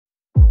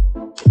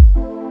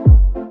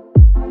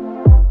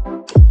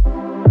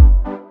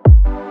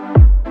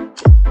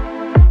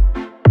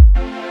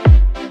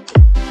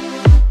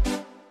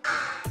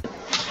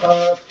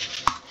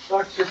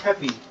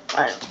heavy.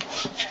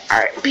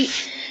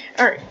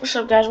 Alright, what's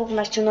up guys? Welcome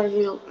back to another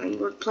video, and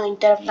we're playing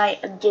Dead of Night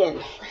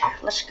again.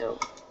 Let's go.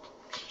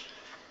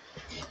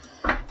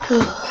 There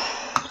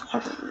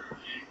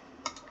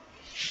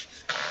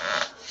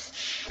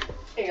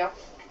you go.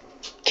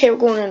 Okay, we're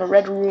going in a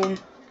red room.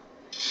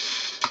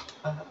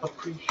 I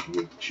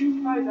appreciate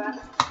you. Hi, Dad.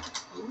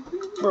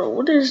 Bro,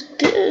 what is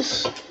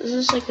this? Is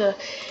this like a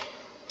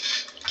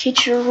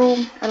kitchen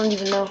room? I don't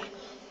even know.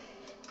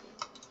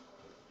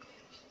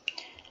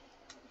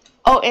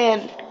 Oh,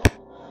 and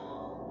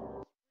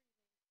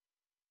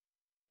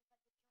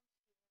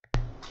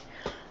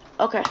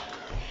okay,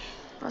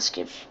 let's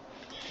skip.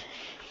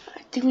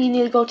 I think we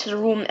need to go to the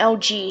room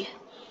LG,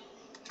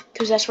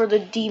 because that's where the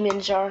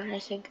demons are, I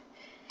think.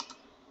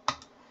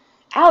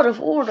 Out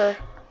of order.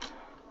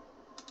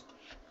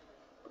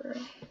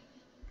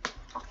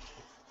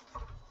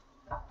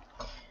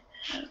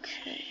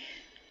 Okay.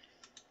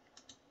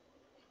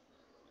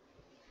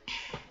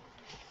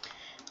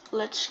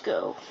 Let's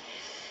go.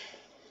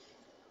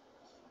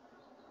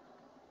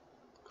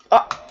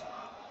 Oh.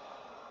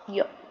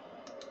 Yup.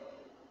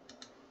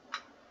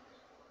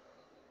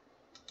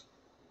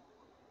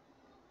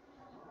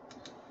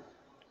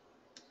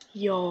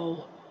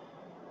 Yo.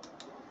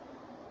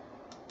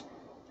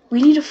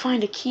 We need to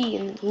find a key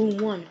in room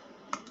 1.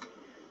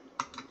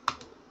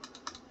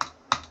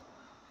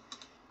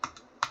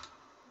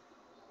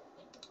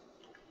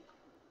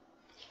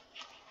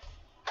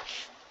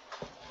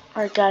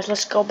 Alright guys,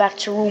 let's go back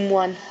to room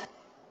 1.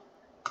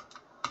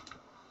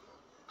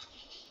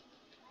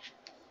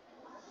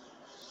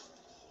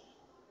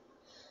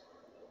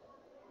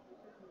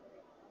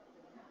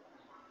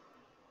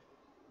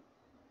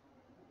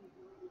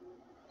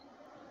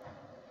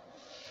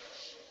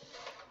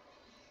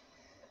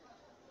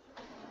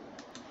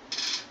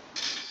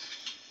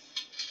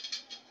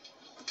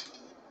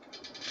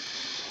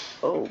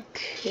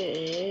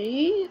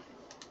 Okay.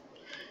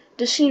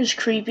 This seems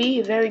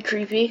creepy, very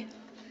creepy.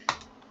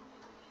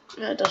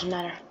 No, it doesn't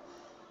matter.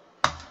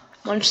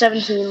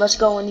 117, let's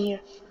go in here.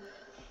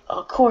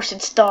 Of course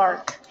it's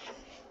dark.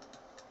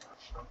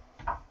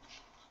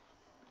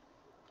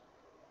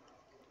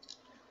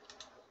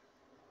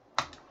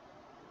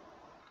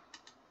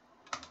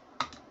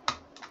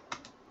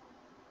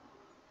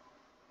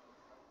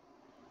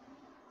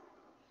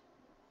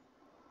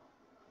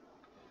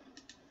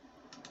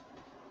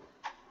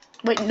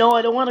 Wait, no,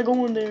 I don't want to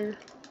go in there.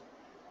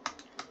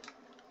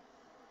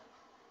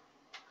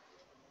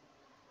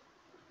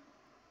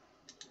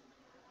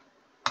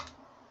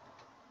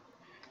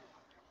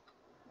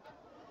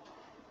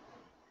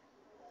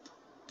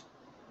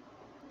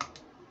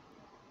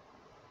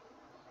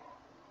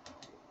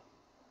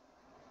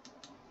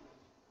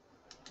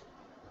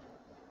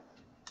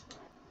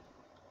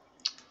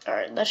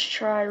 Alright, let's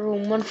try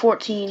room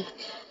 114.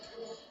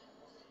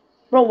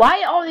 Bro,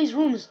 why are all these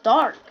rooms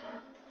dark?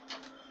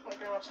 My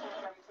grandma's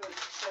hungry.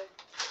 She said,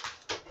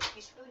 if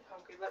he's really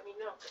hungry, let me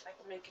know, because I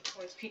can make it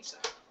towards pizza.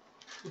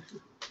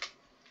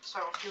 So,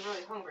 if you're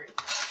really hungry,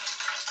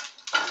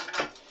 let me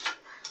know.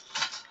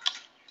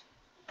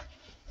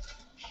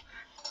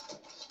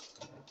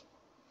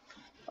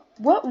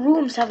 What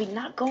rooms have we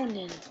not gone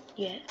in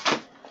yet?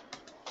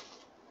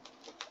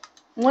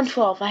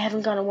 112. I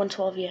haven't gone to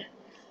 112 yet.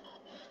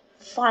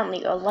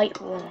 Finally, a light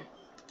room.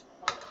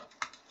 What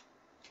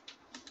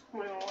do you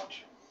want to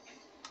watch?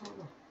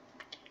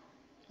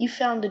 You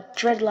found a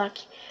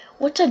dreadlock.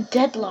 What's a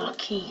deadlock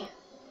key?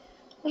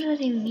 What does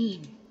that even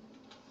mean?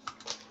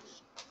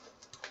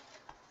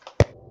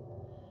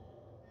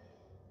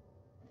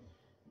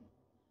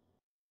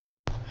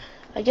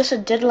 I guess a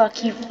deadlock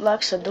key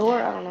locks a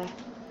door. I don't know.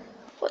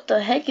 What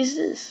the heck is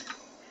this?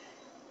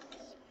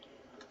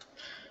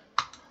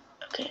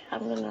 Okay,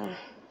 I'm gonna.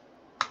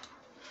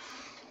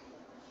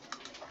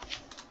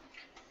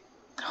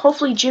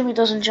 Hopefully Jimmy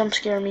doesn't jump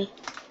scare me.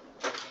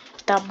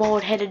 That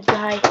bald-headed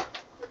guy.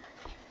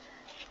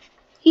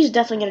 He's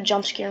definitely gonna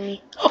jump scare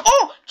me.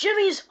 Oh,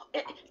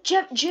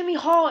 Jimmy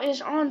Hall is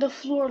on the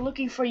floor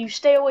looking for you.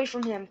 Stay away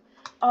from him.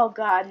 Oh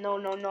God, no.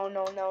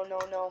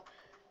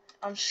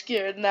 I'm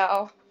scared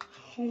now.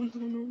 Oh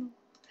no.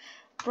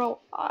 Bro,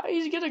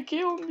 he's gonna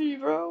kill me,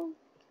 bro.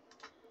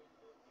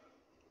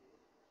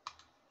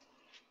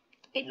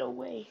 Ain't no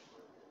way.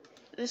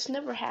 This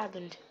never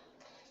happened.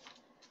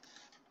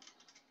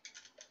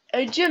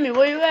 Hey Jimmy,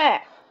 where you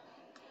at?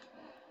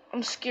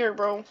 I'm scared,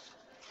 bro.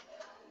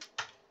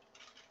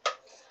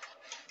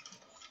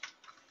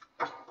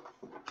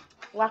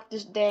 Lock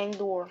this dang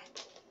door.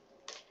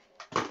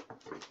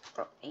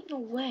 Bro, ain't no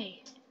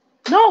way.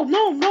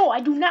 No, I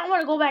do not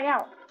want to go back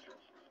out.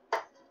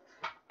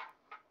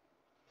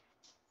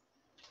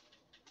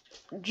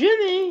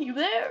 Jimmy, you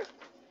there?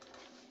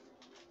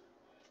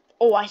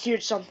 Oh, I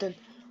heard something.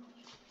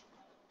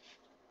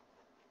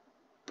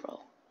 Bro.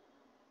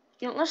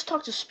 You know, let's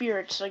talk to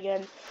spirits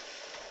again.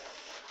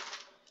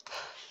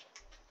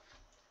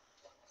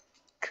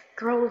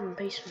 Girl in the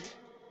basement.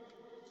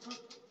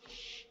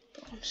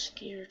 Bro, I'm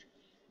scared.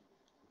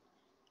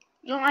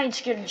 You know, I ain't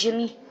scared of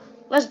Jimmy.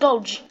 Let's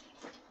go,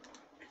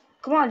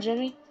 Come on,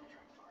 Jimmy.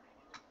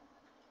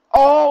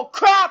 Oh,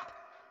 crap!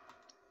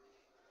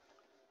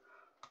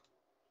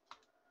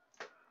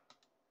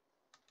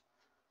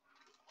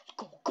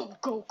 Go, go,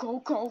 go, go,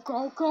 go,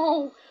 go,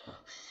 go!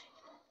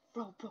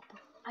 Bro.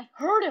 I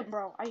heard him,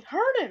 bro. I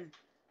heard him.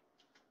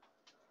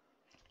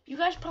 You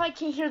guys probably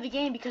can't hear the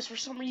game because for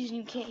some reason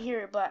you can't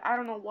hear it, but I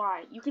don't know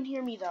why. You can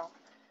hear me, though.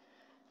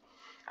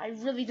 I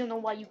really don't know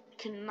why you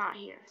cannot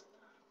hear.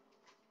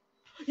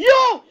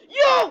 Yo!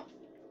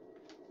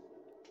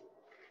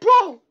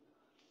 Bro!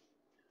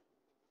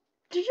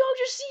 Did y'all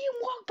just see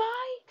him walk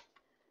by?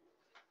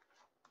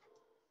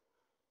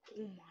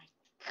 Oh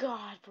my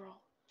god, bro.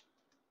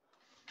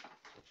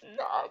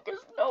 Nah, there's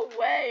no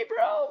way,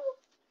 bro.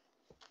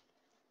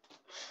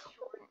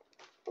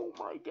 Oh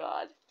my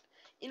god.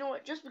 You know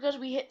what? Just because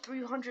we hit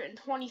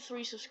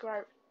 323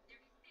 subscribers.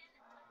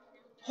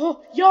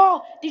 Oh,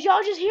 y'all! Did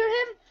y'all just hear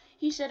him?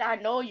 He said, I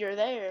know you're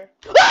there.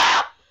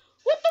 Ah!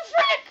 What the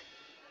frick?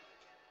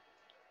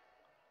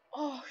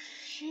 Oh,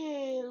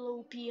 shit,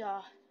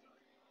 Lupia.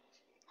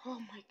 Oh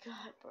my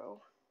god,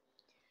 bro.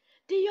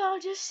 Did y'all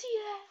just see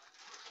that?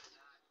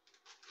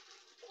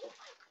 Oh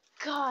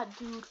my god,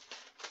 dude.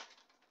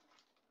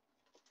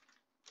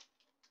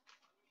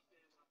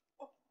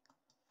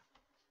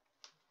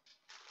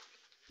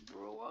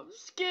 Bro, I'm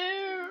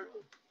scared.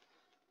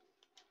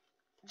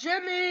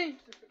 Jimmy!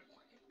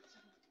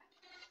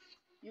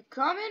 You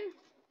coming?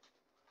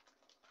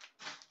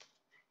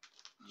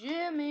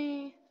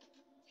 Jimmy!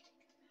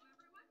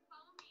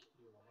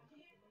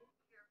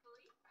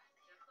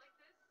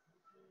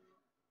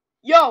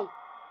 Yo!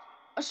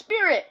 A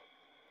spirit!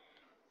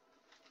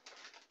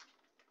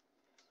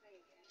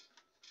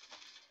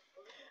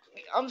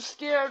 I'm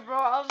scared, bro.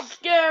 I'm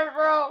scared,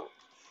 bro.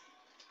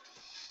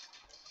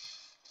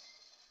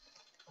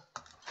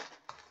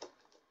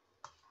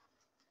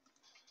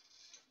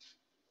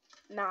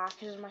 Nah,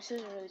 because my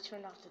sister really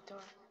turned off the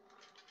door.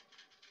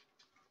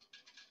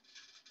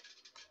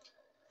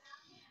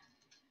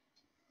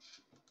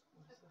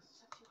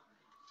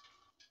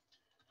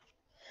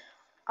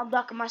 I'm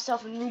locking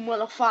myself in room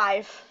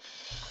 105.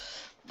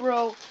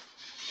 Bro.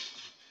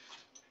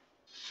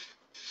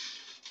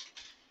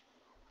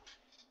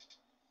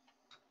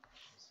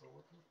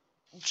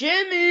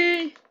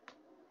 Jimmy!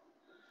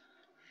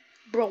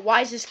 Bro,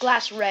 why is this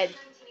glass red?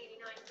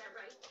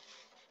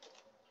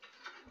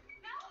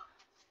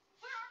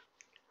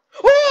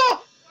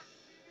 Oh!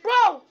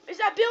 Bro, is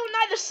that Bill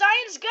Nye the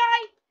Science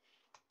Guy?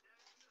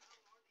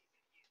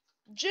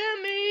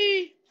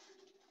 Jimmy!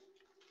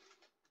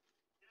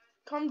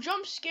 Come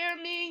jump scare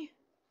me.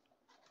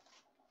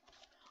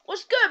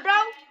 What's good, bro?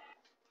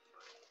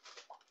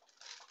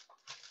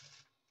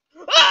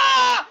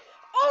 Ah!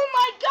 Oh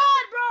my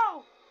god,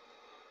 bro!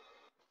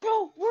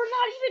 Bro, we're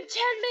not even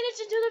 10 minutes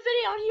into the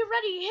video and he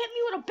already hit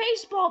me with a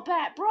baseball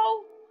bat,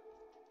 bro.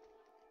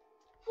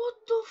 What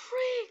the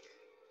freak?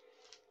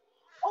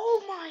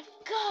 Oh my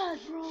god,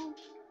 bro.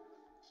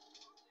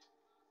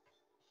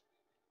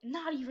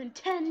 Not even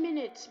 10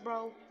 minutes,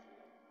 bro.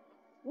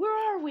 Where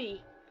are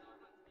we?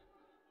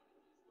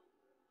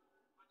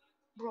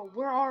 Bro,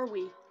 where are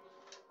we?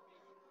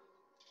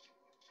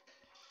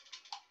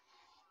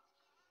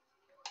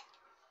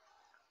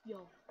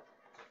 Yo.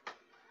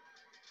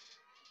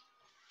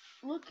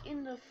 Look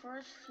in the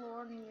first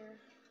floor near.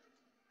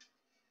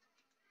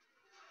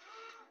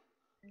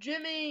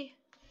 Jimmy!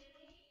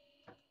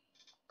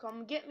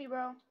 Come get me,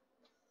 bro.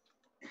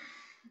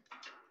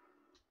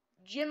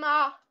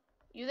 Jimma!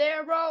 You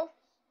there, bro?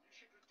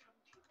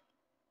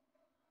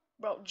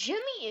 Bro,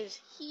 Jimmy is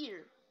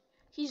here.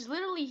 He's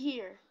literally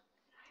here.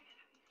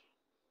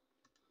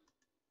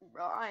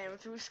 Bro, I am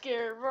too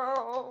scared,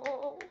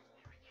 bro.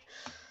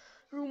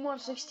 Room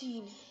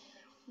 116.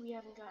 We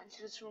haven't gotten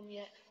to this room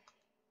yet.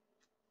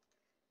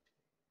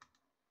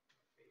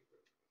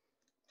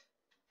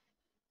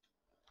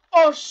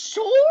 A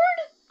sword?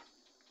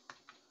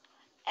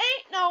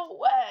 Ain't no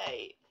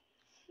way.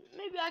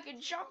 Maybe I can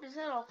chop his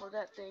head off with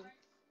that thing.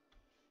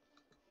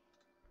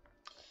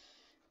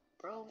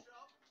 Bro.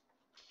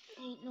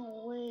 Ain't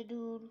no way,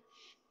 dude.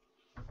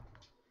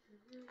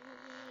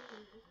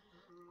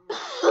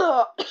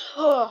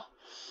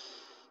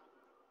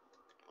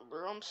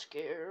 Bro, I'm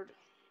scared.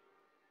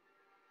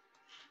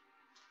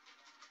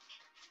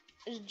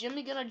 Is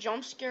Jimmy gonna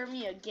jump scare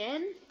me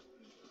again?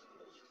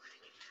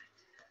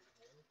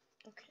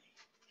 Okay.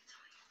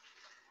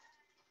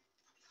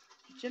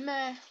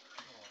 Jimmy.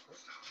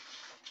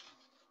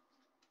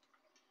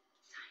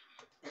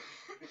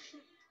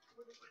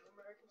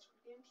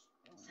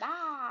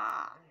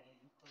 Nah.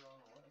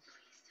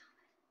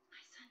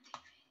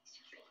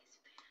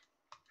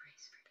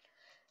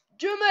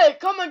 Jimmy,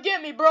 come and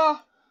get me, bro.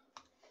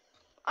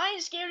 I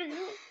ain't scared of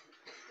you.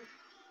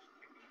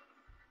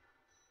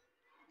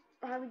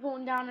 Are we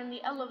going down in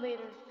the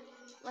elevator?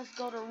 Let's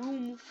go to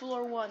room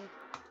floor 1.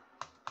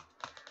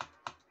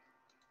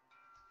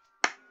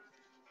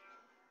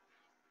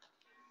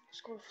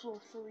 Let's go to floor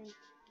 3.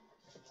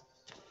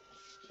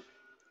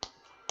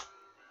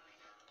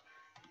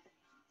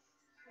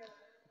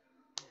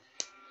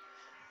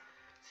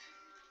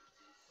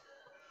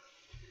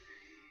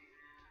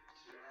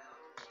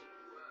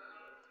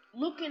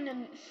 Look in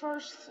the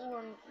first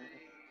floor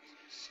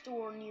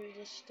store near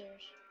the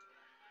stairs.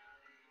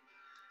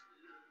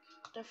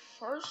 The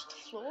first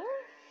floor?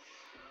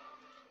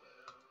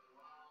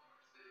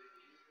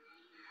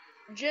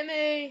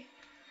 Jimmy!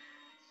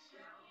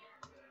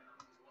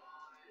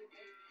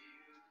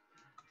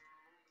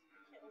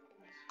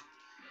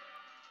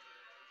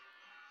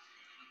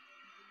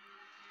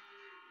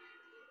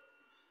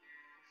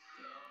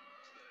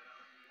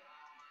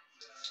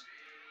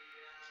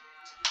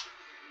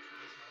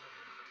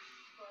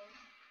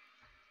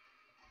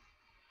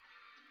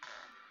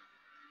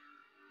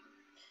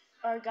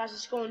 Alright guys,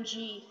 let's go on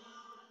G.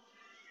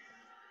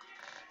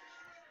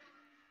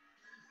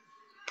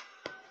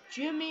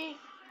 Jimmy,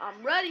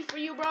 I'm ready for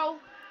you, bro.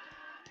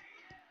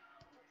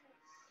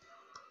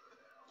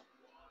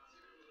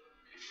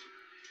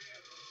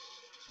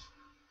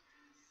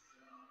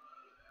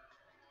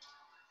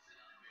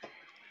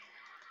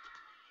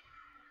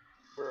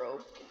 Bro.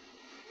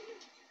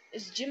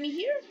 Is Jimmy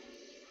here?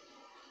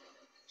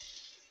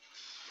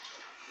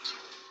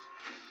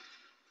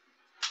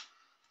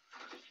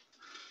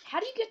 How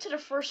do you get to the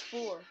first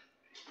floor?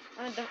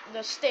 I mean,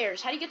 the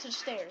stairs. How do you get to the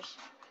stairs?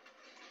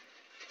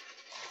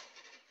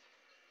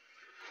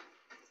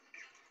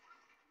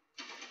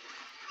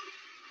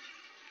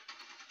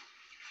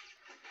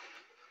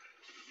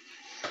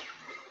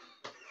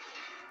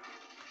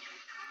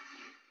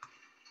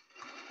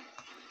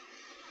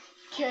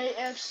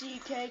 KFC,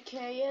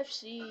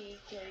 KFC,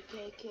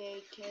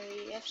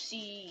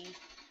 KFC.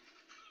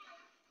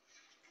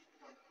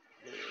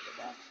 Where the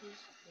boxes?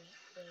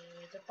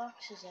 Where the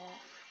boxes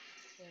at?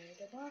 Where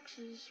the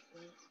boxes?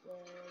 Where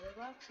the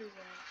boxes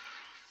at?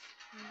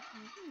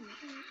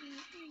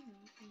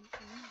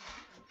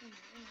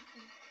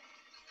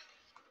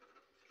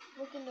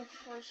 Look in the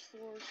first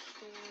floor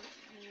store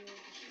near the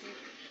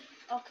street.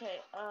 Okay,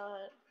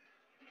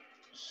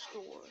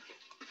 store.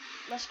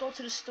 Let's go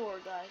to the store,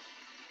 guys.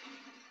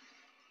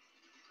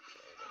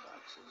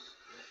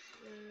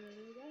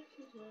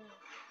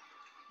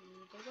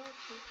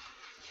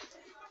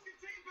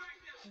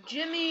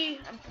 Jimmy,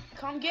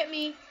 come get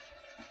me.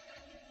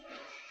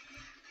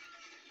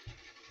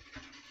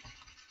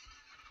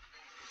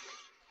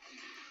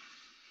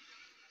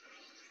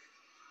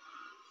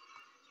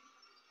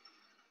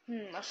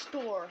 A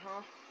store,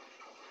 huh?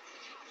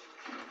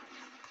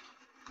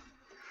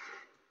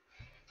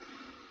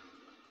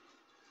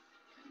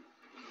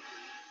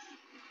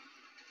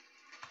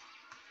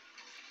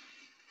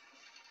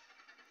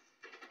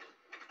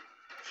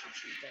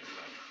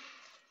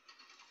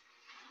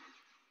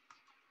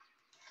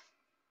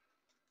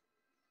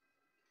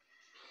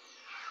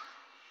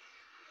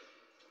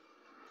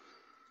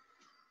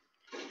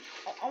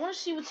 I want to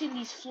see what's in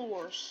these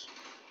floors.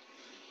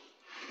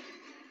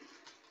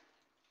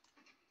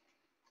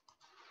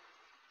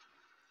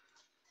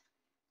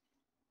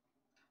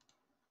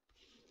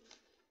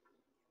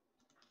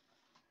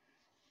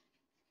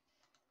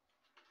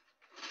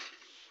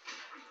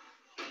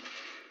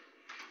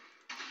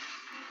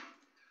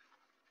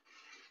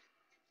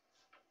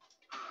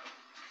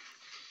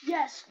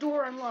 Yes,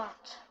 door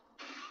unlocked.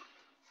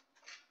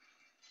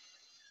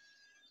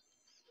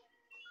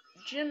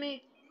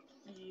 Jimmy,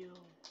 you.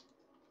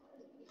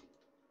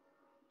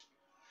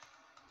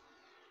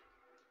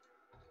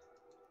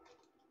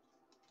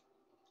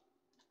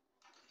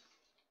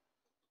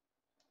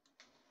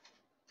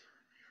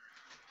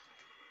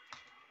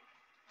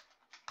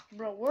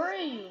 Bro, where are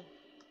you?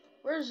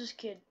 Where is this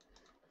kid?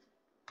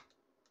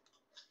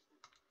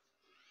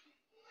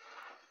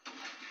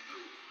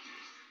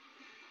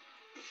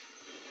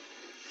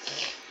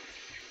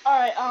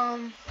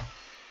 Alright,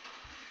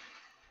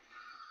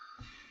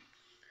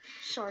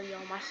 sorry y'all,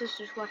 my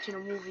sister's watching a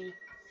movie.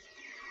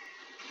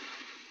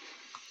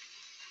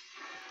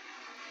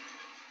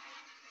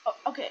 Oh,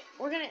 okay,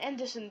 we're gonna end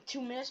this in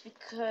 2 minutes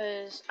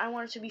because I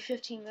want it to be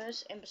 15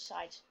 minutes, and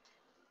besides,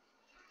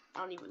 I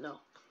don't even know.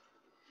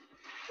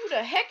 Who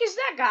the heck is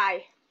that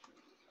guy?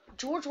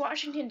 George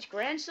Washington's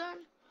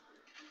grandson?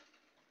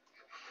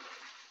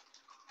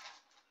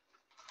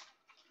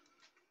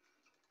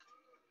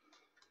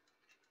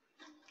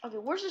 Okay,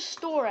 where's the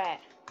store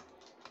at?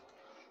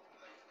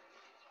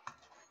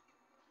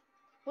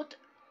 What the?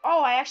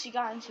 Oh, I actually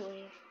got into it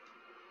here.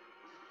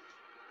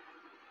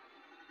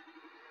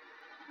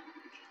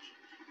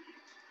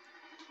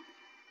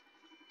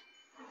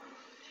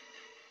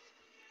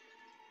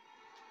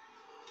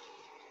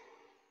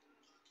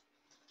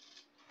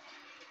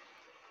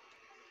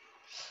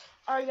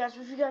 Alright guys,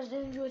 if you guys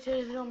did enjoy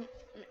today's video,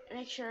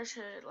 make sure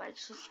to like,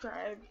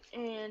 subscribe,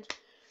 and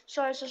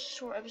sorry it's such a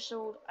short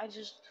episode. I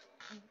just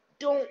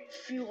don't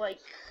feel like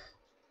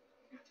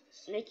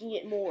making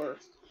it more.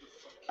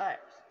 Alright,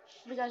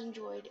 if you guys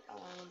enjoyed,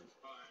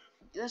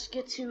 let's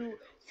get to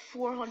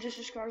 400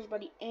 subscribers by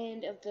the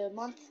end of the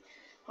month.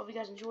 Hope you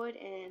guys enjoyed,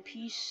 and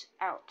peace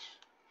out.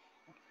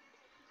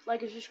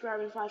 Like and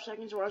subscribe in 5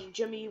 seconds, or else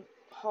Jimmy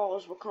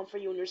Halls will come for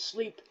you in your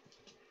sleep.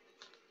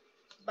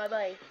 Bye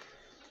bye.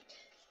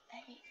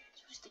 Hey,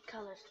 switch the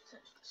colors.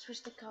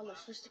 Switch the colors.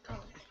 Switch the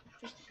colors.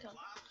 Switch the colors.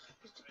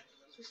 Switch the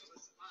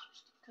colors.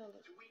 color.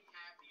 Do we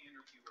have the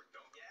interviewer